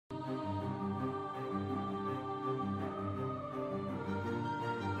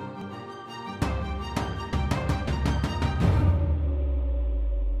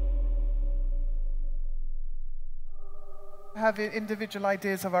have individual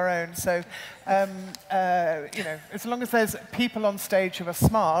ideas of our own. So, you know, as long as there's people on stage who are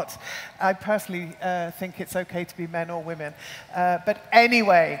smart, I personally think it's okay to be men or women. But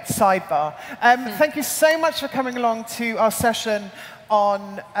anyway, sidebar. Thank you so much for coming along to our session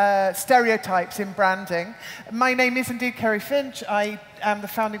on stereotypes in branding. My name is indeed Kerrie Finch. I am the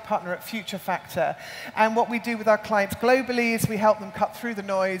founding partner at Futurefactor. And what we do with our clients globally is we help them cut through the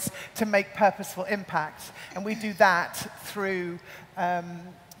noise to make purposeful impact. And we do that through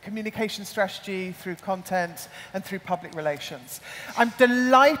communication strategy, through content, and through public relations. I'm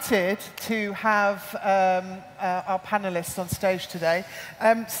delighted to have our panelists on stage today.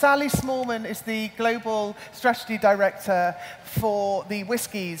 Sally Smallman is the Global Strategy Director for the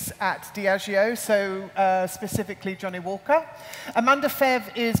whiskies at Diageo, so specifically Johnnie Walker. Amanda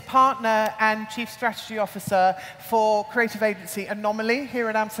Fève is Partner and Chief Strategy Officer for creative agency Anomaly here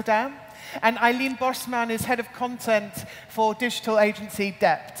in Amsterdam. And Eileen Bosman is Head of Content for digital agency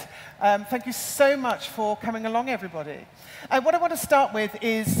Dept. Thank you so much for coming along, everybody. What I want to start with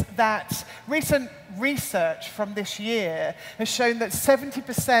is that recent research from this year has shown that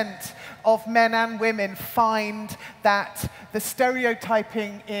 70% of men and women find that the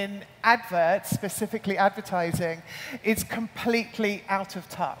stereotyping in adverts, specifically advertising, is completely out of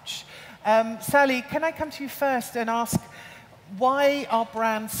touch. Sally, can I come to you first and ask, why are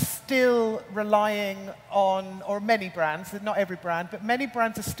brands still relying on, or many brands, not every brand, but many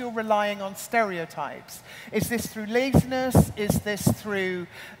brands are still relying on stereotypes? Is this through laziness? Is this through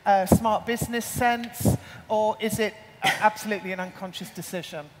smart business sense? Or is it absolutely an unconscious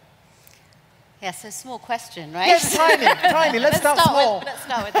decision? Yes, a small question, right? Yes, tiny, tiny. Let's start small. Let's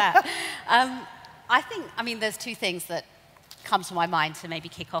start with that. I mean, there's two things that come to my mind to maybe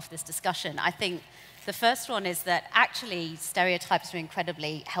kick off this discussion. I think the first one is that actually stereotypes are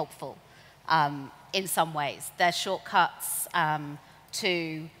incredibly helpful in some ways. They're shortcuts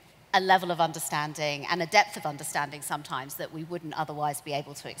to a level of understanding and a depth of understanding sometimes that we wouldn't otherwise be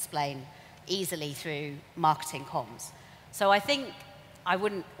able to explain easily through marketing comms. So I think I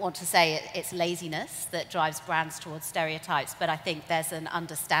wouldn't want to say it's laziness that drives brands towards stereotypes, but I think there's an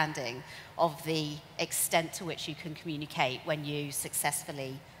understanding of the extent to which you can communicate when you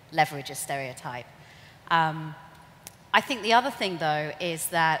successfully leverage a stereotype. I think the other thing, though, is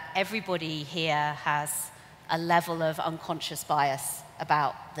that everybody here has a level of unconscious bias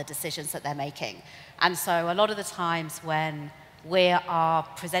about the decisions that they're making. And so a lot of the times when we are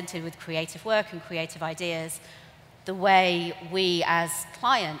presented with creative work and creative ideas, the way we as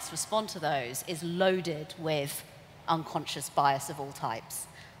clients respond to those is loaded with unconscious bias of all types.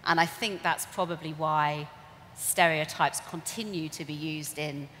 And I think that's probably why stereotypes continue to be used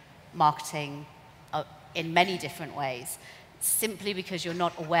in marketing in many different ways, simply because you're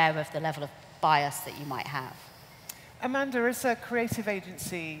not aware of the level of bias that you might have. Amanda, as a creative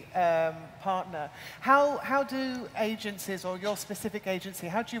agency partner, how do agencies, or your specific agency,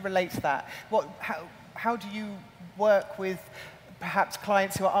 how do you relate to that? How do you work with perhaps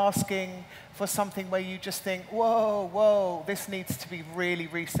clients who are asking for something where you just think, whoa, this needs to be really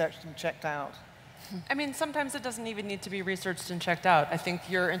researched and checked out? I mean, sometimes it doesn't even need to be researched and checked out. I think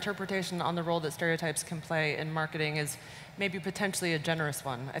your interpretation on the role that stereotypes can play in marketing is maybe potentially a generous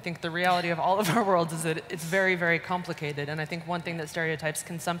one. I think the reality of all of our worlds is that it's very, very complicated. And I think one thing that stereotypes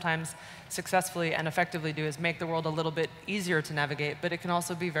can sometimes successfully and effectively do is make the world a little bit easier to navigate, but it can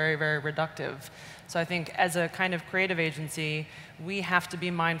also be very, very reductive. So I think as a kind of creative agency, we have to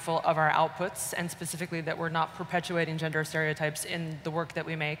be mindful of our outputs, and specifically that we're not perpetuating gender stereotypes in the work that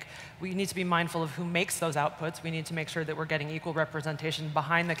we make. We need to be mindful of who makes those outputs. We need to make sure that we're getting equal representation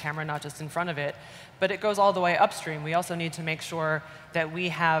behind the camera, not just in front of it. But it goes all the way upstream. We also need to make sure that we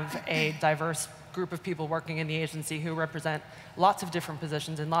have a diverse group of people working in the agency who represent lots of different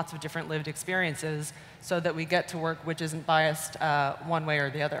positions and lots of different lived experiences so that we get to work which isn't biased one way or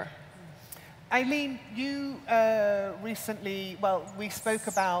the other. Eileen, you recently, well, we spoke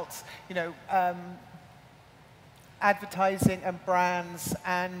about, advertising and brands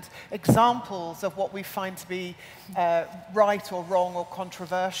and examples of what we find to be right or wrong or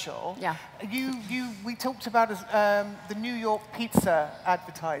controversial. Yeah. We talked about the New York pizza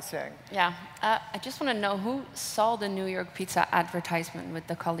advertising. Yeah. I just want to know who saw the New York pizza advertisement with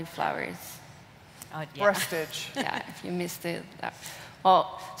the cauliflowers? Oh, yeah. Breastage. Yeah, if you missed it.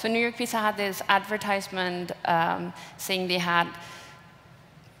 Well, so New York Pizza had this advertisement saying they had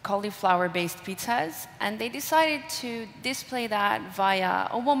cauliflower-based pizzas, and they decided to display that via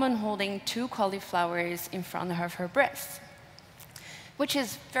a woman holding 2 cauliflowers in front of her breast, which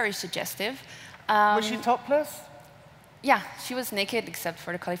is very suggestive. Was she topless? Yeah, she was naked except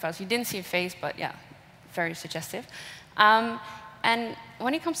for the cauliflowers. You didn't see her face, but yeah, very suggestive. And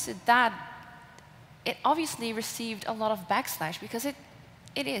when it comes to that, it obviously received a lot of backslash because it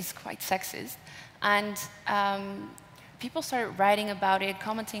is quite sexist. And people started writing about it,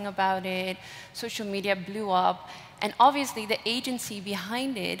 commenting about it, social media blew up. And obviously the agency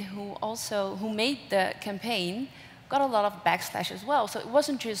behind it, who made the campaign, got a lot of backslash as well. So it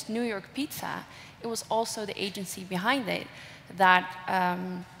wasn't just New York Pizza, it was also the agency behind it that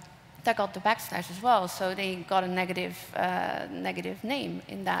got the backslash as well. So they got a negative name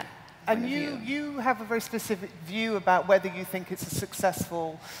in that. And you have a very specific view about whether you think it's a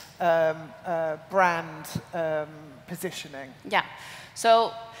successful brand positioning. Yeah.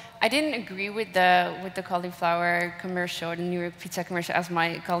 So I didn't agree with the cauliflower commercial, the New York Pizza commercial, as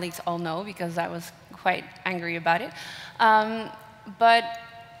my colleagues all know, because I was quite angry about it. But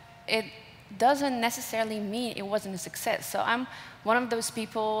it doesn't necessarily mean it wasn't a success. So I'm one of those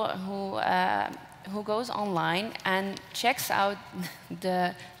people who goes online and checks out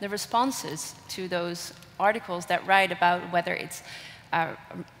the responses to those articles that write about whether it's a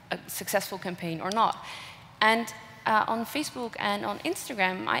successful campaign or not. And on Facebook and on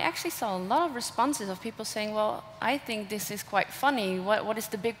Instagram, I actually saw a lot of responses of people saying, well, I think this is quite funny. What is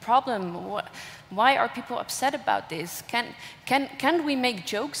the big problem? Why are people upset about this? Can we make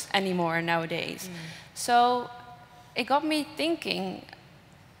jokes anymore nowadays? So it got me thinking,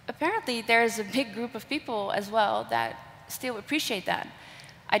 apparently there's a big group of people as well that still appreciate that.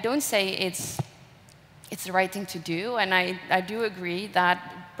 I don't say it's the right thing to do, and I do agree that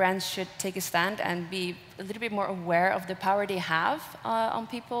brands should take a stand and be a little bit more aware of the power they have on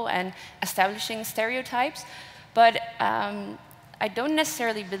people and establishing stereotypes. But I don't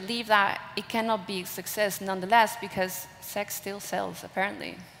necessarily believe that it cannot be a success nonetheless, because sex still sells,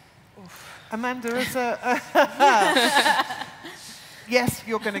 apparently. Oof. Amanda, as a... Yes,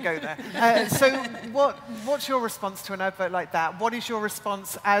 you're going to go there. So what's your response to an advert like that? What is your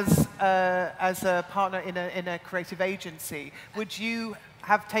response as a partner in a creative agency? Would you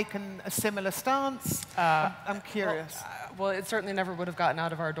have taken a similar stance? I'm curious. Well, it certainly never would have gotten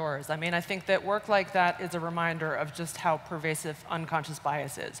out of our doors. I mean, I think that work like that is a reminder of just how pervasive unconscious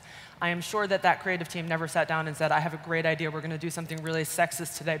bias is. I am sure that that creative team never sat down and said, I have a great idea, we're going to do something really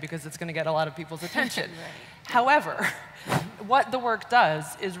sexist today because it's going to get a lot of people's attention. Right. However, what the work does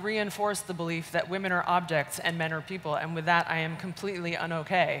is reinforce the belief that women are objects and men are people, and with that I am completely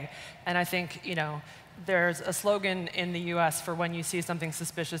unokay. And I think, you know, there's a slogan in the US for when you see something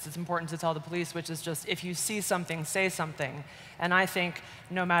suspicious, it's important to tell the police, which is just, if you see something, say something. And I think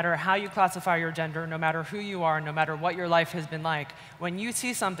no matter how you classify your gender, no matter who you are, no matter what your life has been like, when you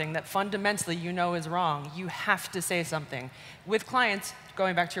see something that fundamentally you know is wrong, you have to say something. With clients,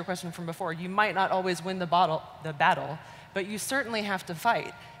 going back to your question from before, you might not always win the battle, but you certainly have to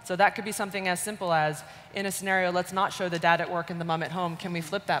fight. So that could be something as simple as, in a scenario, let's not show the dad at work and the mom at home, can we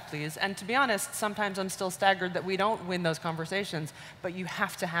flip that please? And to be honest, sometimes I'm still staggered that we don't win those conversations, but you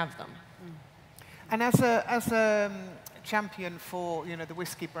have to have them. And as a champion for, you know, the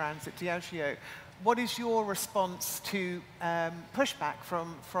whiskey brands at Diageo, what is your response to pushback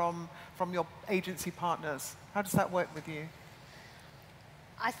from your agency partners? How does that work with you?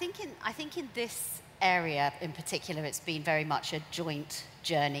 I think in this area in particular, it's been very much a joint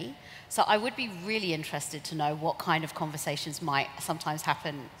journey. So I would be really interested to know what kind of conversations might sometimes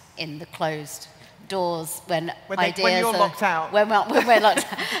happen in the closed doors when you're locked out. When we're locked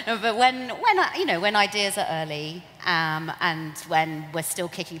out. No, but when ideas are early and when we're still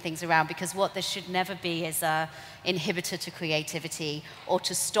kicking things around, because what there should never be is a inhibitor to creativity or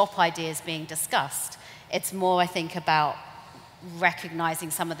to stop ideas being discussed. It's more, I think, about recognizing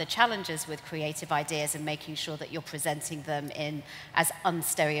some of the challenges with creative ideas and making sure that you're presenting them in as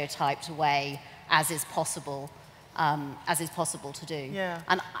unstereotyped a way as is possible to do. Yeah.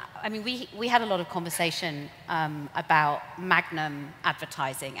 And I mean, we had a lot of conversation about Magnum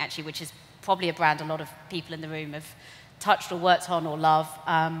advertising, actually, which is probably a brand a lot of people in the room have touched or worked on or love,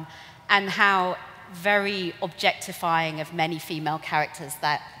 and how very objectifying of many female characters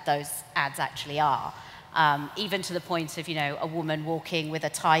that those ads actually are. Even to the point of, you know, a woman walking with a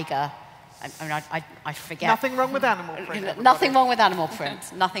tiger. I mean, I forget. Nothing wrong with animal print. Nothing wrong with animal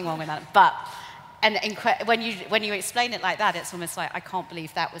print. Nothing wrong with animal. But when you explain it like that, it's almost like, I can't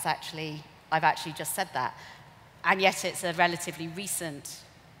believe that was actually, I've actually just said that. And yet it's a relatively recent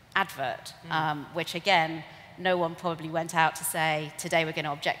advert, which again, no one probably went out to say, today we're going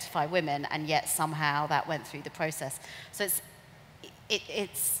to objectify women, and yet somehow that went through the process. So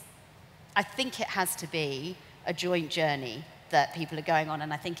I think it has to be a joint journey that people are going on,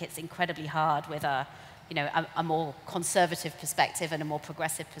 and I think it's incredibly hard with a more conservative perspective and a more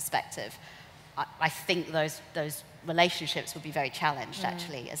progressive perspective. I think those relationships would be very challenged,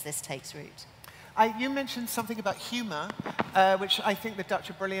 actually, as this takes root. You mentioned something about humour, which I think the Dutch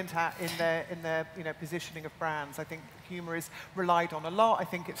are brilliant at in their positioning of brands. I think humour is relied on a lot. I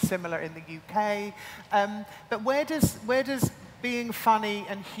think it's similar in the UK. But where does being funny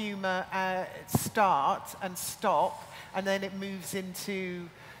and humour start and stop, and then it moves into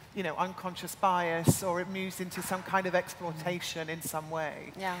unconscious bias, or it moves into some kind of exploitation in some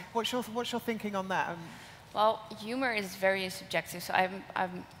way? Yeah. What's your thinking on that? Well, humor is very subjective, so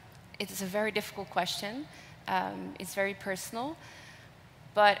it's a very difficult question. It's very personal.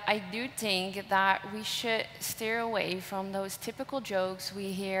 But I do think that we should steer away from those typical jokes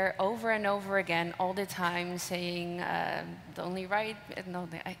we hear over and over again all the time, saying the only right, no,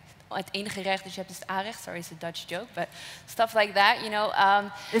 het enige recht, dus je hebt het aanrecht. Sorry, it's a Dutch joke, but stuff like that,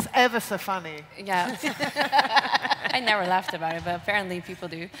 It's ever so funny. Yeah. I never laughed about it, but apparently people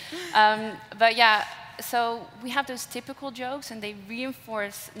do. But yeah, so we have those typical jokes, and they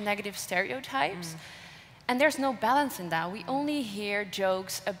reinforce negative stereotypes. And there's no balance in that. We only hear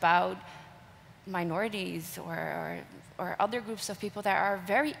jokes about minorities or other groups of people that are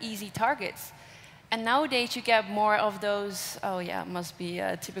very easy targets. And nowadays you get more of those, oh yeah, must be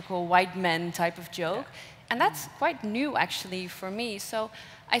a typical white men type of joke. And that's quite new actually for me. So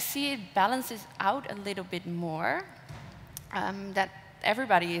I see it balances out a little bit more, that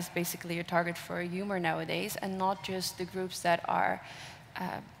everybody is basically a target for humor nowadays, and not just the groups that are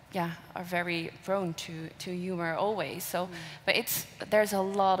very prone to humor always. So, but there's a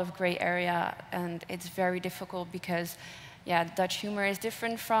lot of gray area, and it's very difficult because, Dutch humor is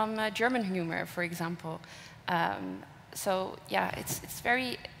different from German humor, for example. So yeah, it's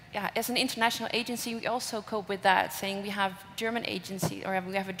very, as an international agency, we also cope with that, saying we have German agency, or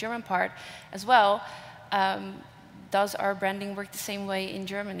we have a German part as well. Does our branding work the same way in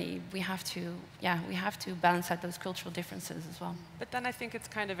Germany? We have to balance out those cultural differences as well. But then I think it's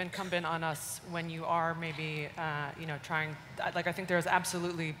kind of incumbent on us when you are maybe, trying, like I think there's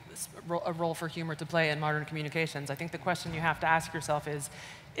absolutely a role for humor to play in modern communications. I think the question you have to ask yourself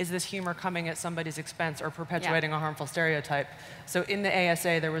is this humor coming at somebody's expense or perpetuating a harmful stereotype? So in the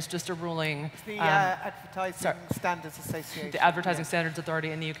ASA, there was just a ruling. It's the Advertising Standards Association. The Advertising Standards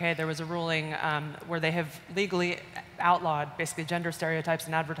Authority in the UK, there was a ruling where they have legally outlawed basically gender stereotypes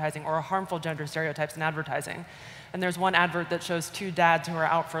in advertising, or harmful gender stereotypes in advertising. And there's one advert that shows two dads who are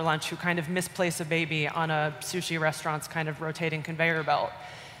out for lunch who kind of misplace a baby on a sushi restaurant's kind of rotating conveyor belt.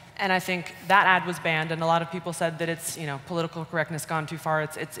 And I think that ad was banned, and a lot of people said that it's, political correctness gone too far,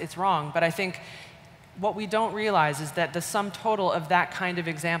 it's wrong. But I think what we don't realize is that the sum total of that kind of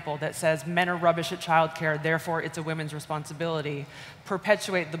example that says men are rubbish at childcare, therefore it's a women's responsibility,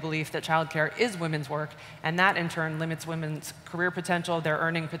 perpetuate the belief that childcare is women's work, and that in turn limits women's career potential, their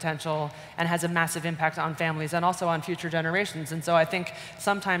earning potential, and has a massive impact on families and also on future generations. And so I think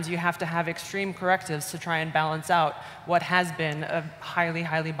sometimes you have to have extreme correctives to try and balance out what has been a highly,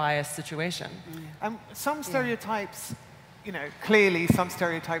 highly biased situation. Some stereotypes, clearly some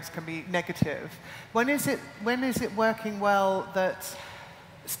stereotypes can be negative. When is it working well that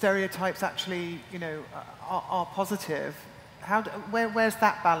stereotypes actually, are positive? Where's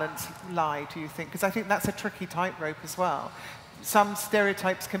that balance lie, do you think? Because I think that's a tricky tightrope as well. Some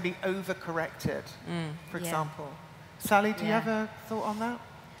stereotypes can be overcorrected, for example. Sally, do you have a thought on that?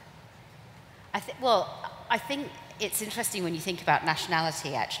 I think it's interesting when you think about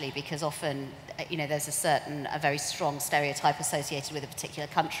nationality, actually, because often, there's a very strong stereotype associated with a particular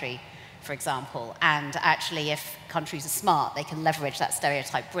country, for example. And actually, if countries are smart, they can leverage that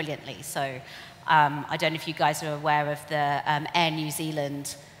stereotype brilliantly. So I don't know if you guys are aware of the Air New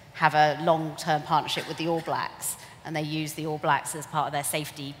Zealand have a long-term partnership with the All Blacks, and they use the All Blacks as part of their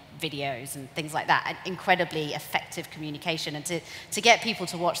safety videos and things like that. An incredibly effective communication, and to get people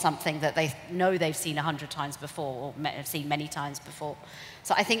to watch something that they know they've seen 100 times before, or have seen many times before.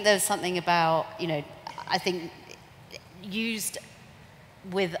 So I think there's something about, I think used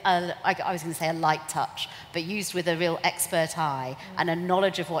with I was going to say a light touch, but used with a real expert eye and a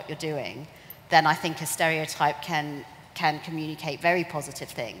knowledge of what you're doing, then I think a stereotype can communicate very positive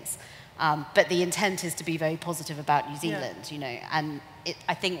things. But the intent is to be very positive about New Zealand, and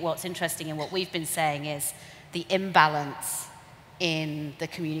I think what's interesting in what we've been saying is the imbalance in the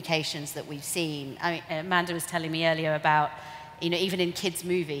communications that we've seen. I mean, Amanda was telling me earlier about, even in kids'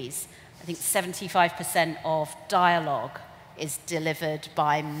 movies, I think 75% of dialogue is delivered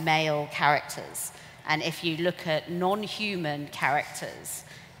by male characters. And if you look at non-human characters,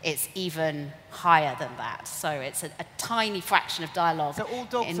 it's even higher than that. So it's a tiny fraction of dialogue. So all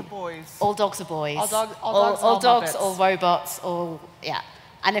dogs are boys? All dogs are boys. All dogs, all robots,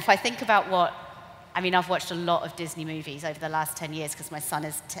 And if I think about I've watched a lot of Disney movies over the last 10 years because my son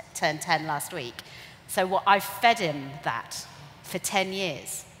has turned 10 last week. So I've fed him that for 10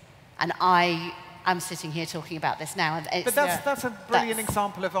 years. And I'm sitting here talking about this now. And but that's a brilliant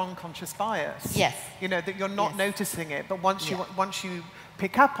example of unconscious bias. Yes. You know, that you're not noticing it, but once you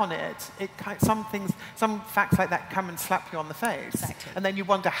pick up on it, some facts like that come and slap you on the face. Exactly. And then you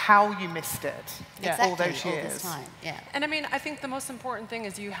wonder how you missed it all those years. All this time. Yeah. And I mean, I think the most important thing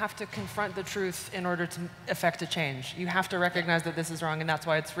is you have to confront the truth in order to effect a change. You have to recognize that this is wrong, and that's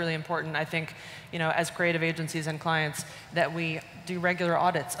why it's really important, I think, you know, as creative agencies and clients, that we do regular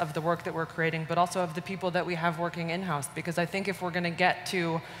audits of the work that we're creating, but also of the people that we have working in-house. Because I think if we're going to get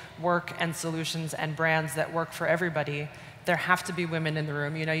to work and solutions and brands that work for everybody, there have to be women in the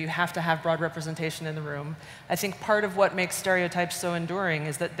room. You know, you have to have broad representation in the room. I think part of what makes stereotypes so enduring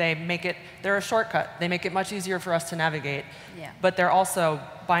is that they're a shortcut. They make it much easier for us to navigate. Yeah. But they're also,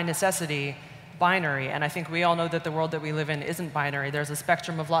 by necessity, binary. And I think we all know that the world that we live in isn't binary. There's a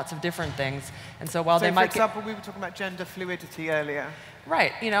spectrum of lots of different things. And so while they might... For example, we were talking about gender fluidity earlier.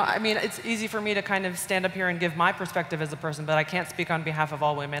 Right. You know, I mean, it's easy for me to kind of stand up here and give my perspective as a person, but I can't speak on behalf of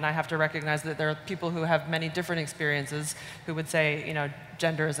all women. I have to recognize that there are people who have many different experiences who would say, you know,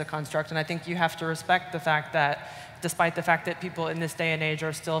 gender is a construct. And I think you have to respect the fact that, despite the fact that people in this day and age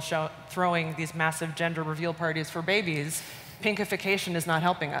are still throwing these massive gender reveal parties for babies, pinkification is not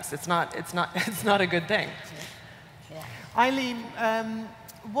helping us. It's not a good thing. Yeah. Eileen,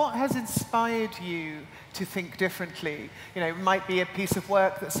 what has inspired you to think differently? You know, it might be a piece of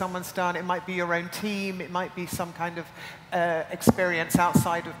work that someone's done, it might be your own team, it might be some kind of experience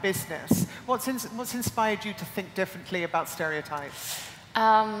outside of business. What's inspired you to think differently about stereotypes?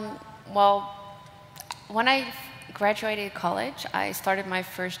 Well, when I graduated college, I started my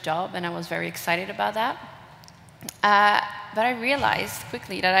first job, and I was very excited about that. But I realized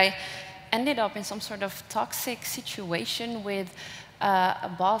quickly that I ended up in some sort of toxic situation with a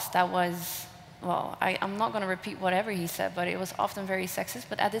boss that was, well, I'm not going to repeat whatever he said, but it was often very sexist.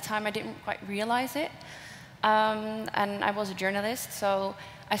 But at the time, I didn't quite realize it. And I was a journalist, so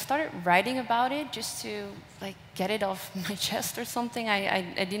I started writing about it just to get it off my chest or something.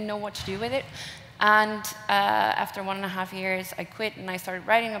 I didn't know what to do with it. And after 1.5 years, I quit, and I started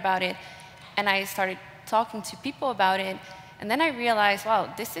writing about it. And I started talking to people about it. And then I realized,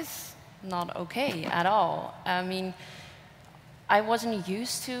 wow, this is not okay at all. I mean, I wasn't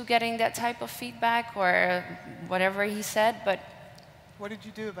used to getting that type of feedback or whatever he said, but... What did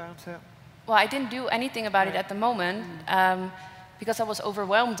you do about it? Well, I didn't do anything about it at the moment because I was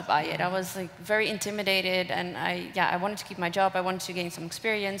overwhelmed by it. I was very intimidated, and I wanted to keep my job. I wanted to gain some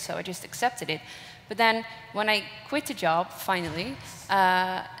experience, so I just accepted it. But then when I quit the job, finally,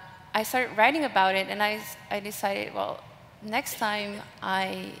 I started writing about it, and I decided, well, next time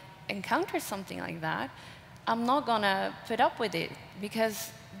I encounter something like that, I'm not going to put up with it,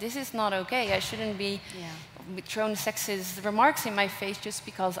 because this is not okay. I shouldn't be throwing sexist remarks in my face just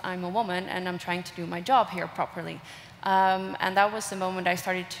because I'm a woman and I'm trying to do my job here properly. And that was the moment I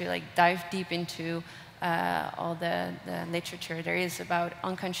started to dive deep into all the literature there is about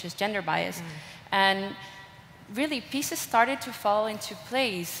unconscious gender bias. And really, pieces started to fall into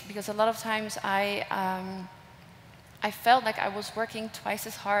place, because a lot of times I felt like I was working twice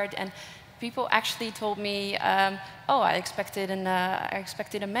as hard, and people actually told me, oh, I expected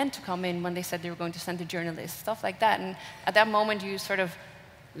a man to come in when they said they were going to send a journalist, stuff like that. And at that moment, you sort of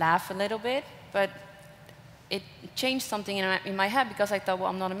laugh a little bit, but it changed something in my head, because I thought, well,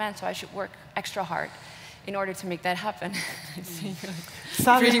 I'm not a man, so I should work extra hard in order to make that happen.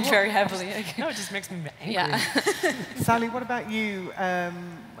 Sally, breathing very heavily. No, it just makes me angry. Yeah. Sally, what about you?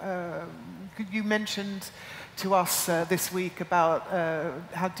 You mentioned to us this week about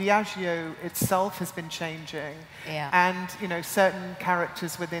how Diageo itself has been changing, and certain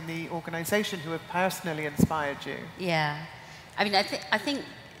characters within the organization who have personally inspired you. Yeah, I mean, I think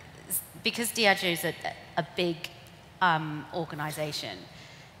because Diageo is a big organization,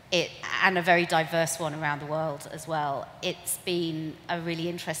 and a very diverse one around the world as well, it's been a really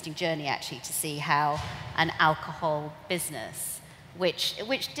interesting journey actually to see how an alcohol business, which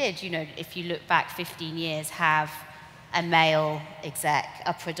did, if you look back 15 years, have a male exec,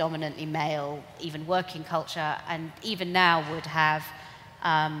 a predominantly male, even working culture, and even now would have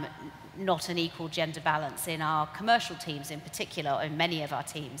not an equal gender balance in our commercial teams in particular, or in many of our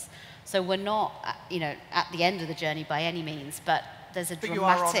teams. So we're not, at the end of the journey by any means, but there's a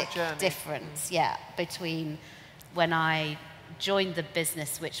dramatic difference, between when I joined the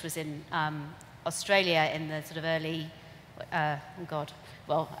business, which was in Australia in the sort of early oh God,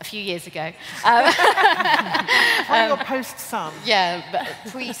 well, a few years ago. Your post-son? Yeah,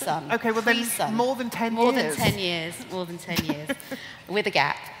 but pre-son. Okay, well then more than 10 years. More than 10 years, more than 10 years, with a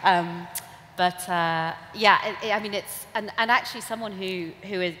gap. Yeah, I mean, it's, and actually someone who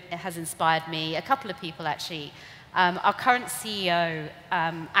has inspired me, a couple of people actually. Our current CEO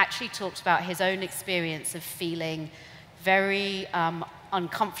actually talked about his own experience of feeling very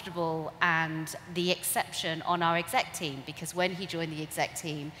uncomfortable and the exception on our exec team, because when he joined the exec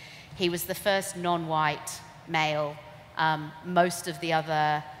team, he was the first non-white male. Most of the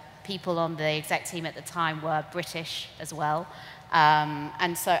other people on the exec team at the time were British as well.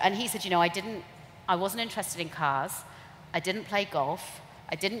 And he said, you know, I wasn't interested in cars, I didn't play golf,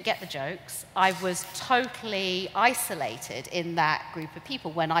 I didn't get the jokes. I was totally isolated in that group of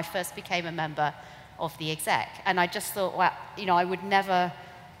people when I first became a member of the exec. And I just thought, well, you know,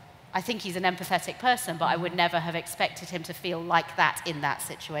 I think he's an empathetic person, but I would never have expected him to feel like that in that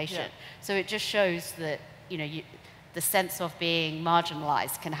situation. Yeah. So it just shows that, you know, the sense of being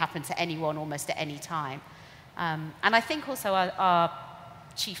marginalized can happen to anyone almost at any time. And I think also our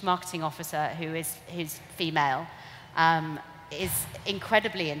chief marketing officer, who's female, is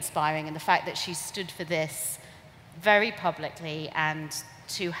incredibly inspiring, and the fact that she stood for this very publicly and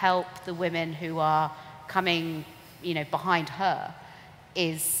to help the women who are coming, you know, behind her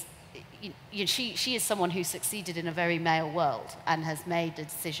is, she is someone who succeeded in a very male world and has made a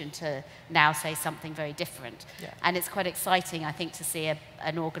decision to now say something very different. Yeah. And it's quite exciting, I think, to see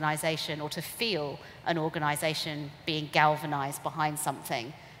an organization, or to feel an organization being galvanized behind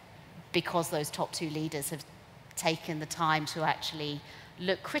something because those top two leaders have taken the time to actually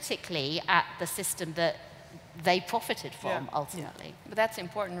look critically at the system that they profited from, ultimately. Yeah. But that's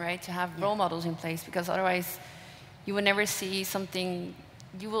important, right, to have role models in place, because otherwise you will never see something,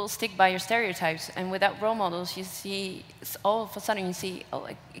 you will stick by your stereotypes, and without role models you see, all of a sudden you see, oh,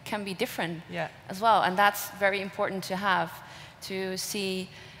 it can be different as well, and that's very important to have, to see,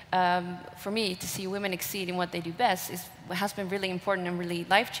 for me, to see women exceed in what they do best has been really important and really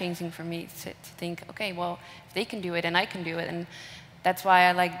life-changing for me to think, okay, well, if they can do it and I can do it. And that's why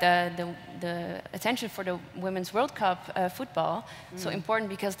I like the attention for the Women's World Cup football so important,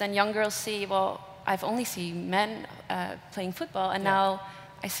 because then young girls see, well, I've only seen men playing football, and now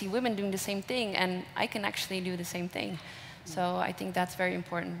I see women doing the same thing, and I can actually do the same thing. So I think that's very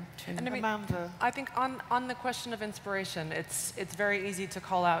important too. And I mean, Amanda, I think on the question of inspiration, it's very easy to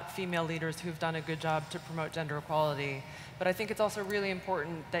call out female leaders who've done a good job to promote gender equality. But I think it's also really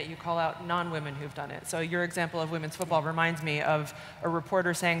important that you call out non-women who've done it. So your example of women's football reminds me of a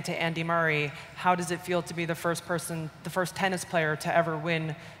reporter saying to Andy Murray, how does it feel to be the first tennis player to ever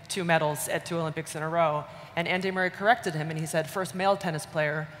win 2 medals at 2 Olympics in a row? And Andy Murray corrected him, and he said, first male tennis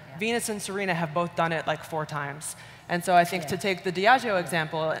player. Venus and Serena have both done it like 4 times. And so I think to take the Diageo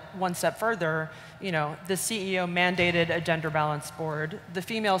example one step further, you know, the CEO mandated a gender balanced board. The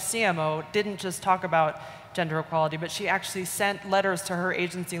female CMO didn't just talk about gender equality, but she actually sent letters to her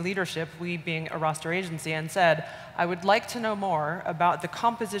agency leadership, we being a roster agency, and said, I would like to know more about the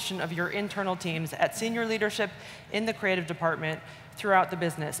composition of your internal teams at senior leadership, in the creative department, throughout the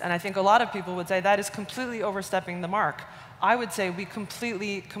business. And I think a lot of people would say that is completely overstepping the mark. I would say we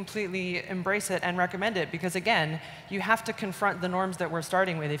completely embrace it and recommend it, because again, you have to confront the norms that we're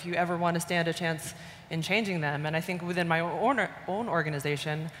starting with if you ever want to stand a chance in changing them. And I think within my own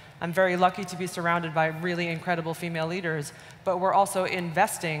organization, I'm very lucky to be surrounded by really incredible female leaders, but we're also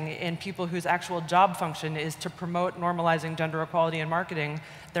investing in people whose actual job function is to promote normalizing gender equality in marketing.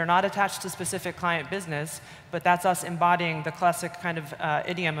 They're not attached to specific client business, but that's us embodying the classic kind of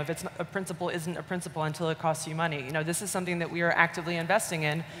idiom of a principle isn't a principle until it costs you money. You know, this is something that we are actively investing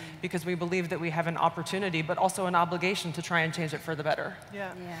in because we believe that we have an opportunity, but also an obligation to try and change it for the better.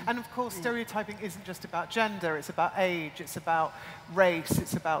 And of course, stereotyping isn't just about gender, it's about age, it's about race,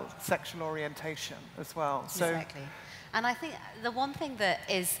 it's about sexual orientation as well. So exactly. And I think the one thing that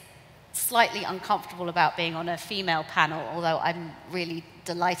is slightly uncomfortable about being on a female panel, although I'm really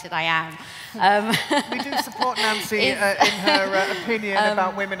delighted I am. We do support Nancy in her opinion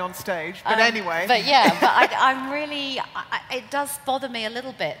about women on stage, but anyway. But yeah, but I'm really, it does bother me a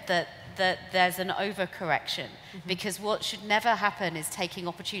little bit that there's an overcorrection, because what should never happen is taking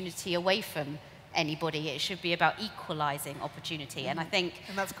opportunity away from anybody. It should be about equalizing opportunity. And I think...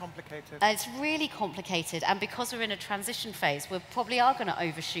 And that's complicated. It's really complicated. And because we're in a transition phase, we probably are going to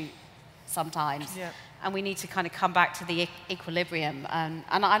overshoot sometimes. And we need to kind of come back to the equilibrium. And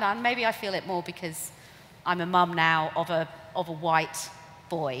maybe I feel it more because I'm a mum now of a white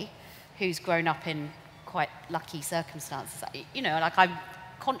boy who's grown up in quite lucky circumstances. You know, like I'm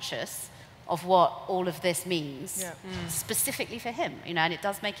conscious of what all of this means, specifically for him, and it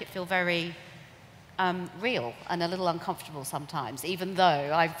does make it feel very real and a little uncomfortable sometimes, even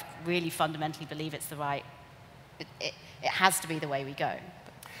though I really fundamentally believe it's the right, it has to be the way we go.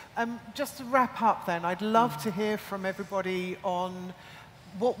 Just to wrap up then, I'd love to hear from everybody on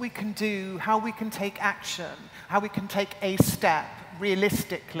what we can do, how we can take action, how we can take a step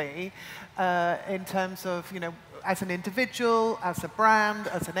realistically in terms of, as an individual, as a brand,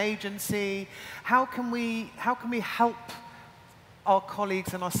 as an agency. How can we help our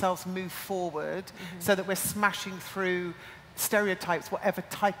colleagues and ourselves move forward so that we're smashing through stereotypes, whatever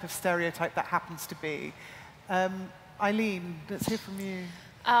type of stereotype that happens to be? Eileen, let's hear from you.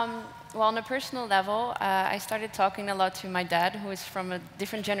 Well, on a personal level, I started talking a lot to my dad, who is from a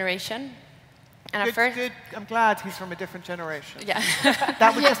different generation. And Good. I'm glad he's from a different generation. Yeah.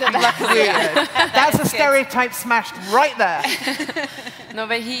 That would just be like weird. That's a stereotype smashed right there. No,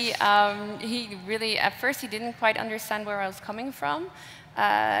 but he really, at first, he didn't quite understand where I was coming from.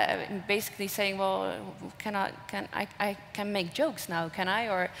 Basically saying, well, I can make jokes now, can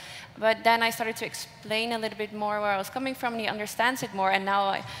I? But then I started to explain a little bit more where I was coming from, and he understands it more. And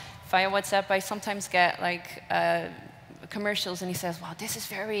now, via WhatsApp, I sometimes get like commercials, and he says, "Wow, this is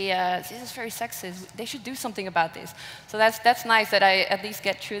very sexist. They should do something about this." So that's nice that I at least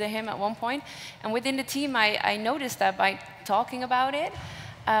get through to him at one point. And within the team, I noticed that by talking about it,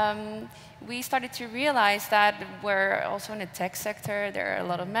 we started to realize that we're also in the tech sector. There are a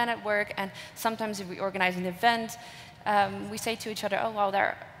lot of men at work, and sometimes if we organize an event, we say to each other, "Oh, wow,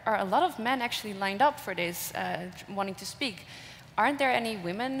 there are a lot of men actually lined up for this, wanting to speak. Aren't there any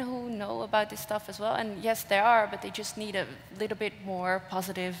women who know about this stuff as well?" And yes, there are, but they just need a little bit more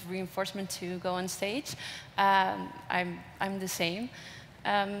positive reinforcement to go on stage. I'm the same.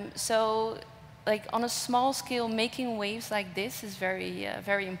 So, like on a small scale, making waves like this is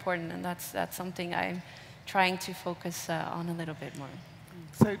very important, and that's something I'm trying to focus on a little bit more.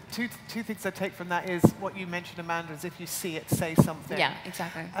 So two things I take from that is what you mentioned, Amanda, is if you see it, say something. Yeah,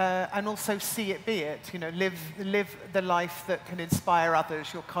 exactly. And also see it, be it. Live the life that can inspire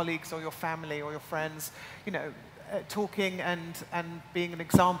others, your colleagues or your family or your friends. Talking and being an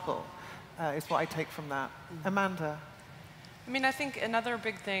example is what I take from that. Amanda? I mean, I think another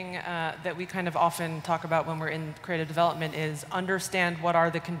big thing that we kind of often talk about when we're in creative development is understand what are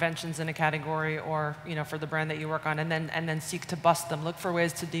the conventions in a category or, for the brand that you work on, and then seek to bust them. Look for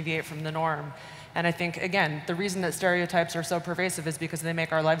ways to deviate from the norm. And I think, again, the reason that stereotypes are so pervasive is because they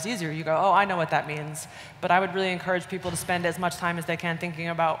make our lives easier. You go, oh, I know what that means. But I would really encourage people to spend as much time as they can thinking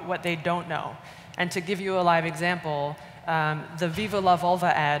about what they don't know. And to give you a live example, the Viva La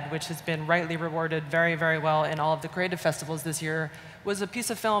Vulva ad, which has been rightly rewarded very, very well in all of the creative festivals this year, was a piece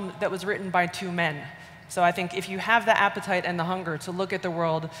of film that was written by 2 men. So I think if you have the appetite and the hunger to look at the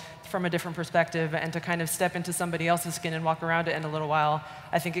world from a different perspective and to kind of step into somebody else's skin and walk around it in a little while,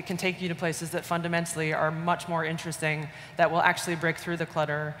 I think it can take you to places that fundamentally are much more interesting, that will actually break through the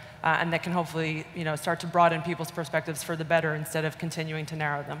clutter, and that can hopefully start to broaden people's perspectives for the better instead of continuing to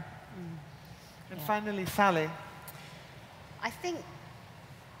narrow them. And finally, Sally. I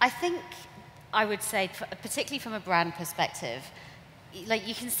think I would say, particularly from a brand perspective, like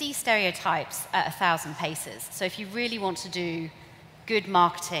you can see stereotypes at 1,000 paces. So if you really want to do good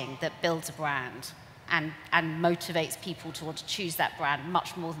marketing that builds a brand and motivates people to want to choose that brand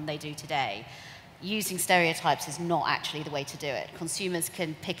much more than they do today, using stereotypes is not actually the way to do it. Consumers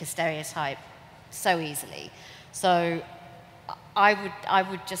can pick a stereotype so easily. So I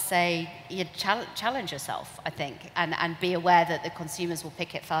would just say challenge yourself, I think, and be aware that the consumers will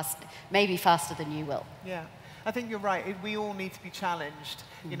pick it fast, maybe faster than you will. Yeah, I think you're right. We all need to be challenged,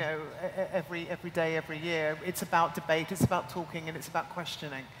 every day, every year. It's about debate, it's about talking, and it's about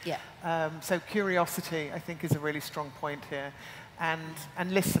questioning. Yeah. So curiosity, I think, is a really strong point here,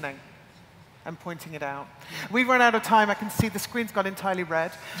 and listening. And pointing it out. We've run out of time. I can see the screen's got entirely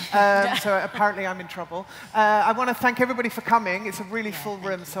red. So apparently I'm in trouble. I want to thank everybody for coming. It's a really full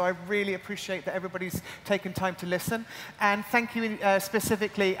room, so I really appreciate that everybody's taken time to listen. And thank you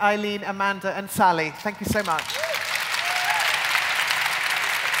specifically, Eileen, Amanda, and Sally. Thank you so much.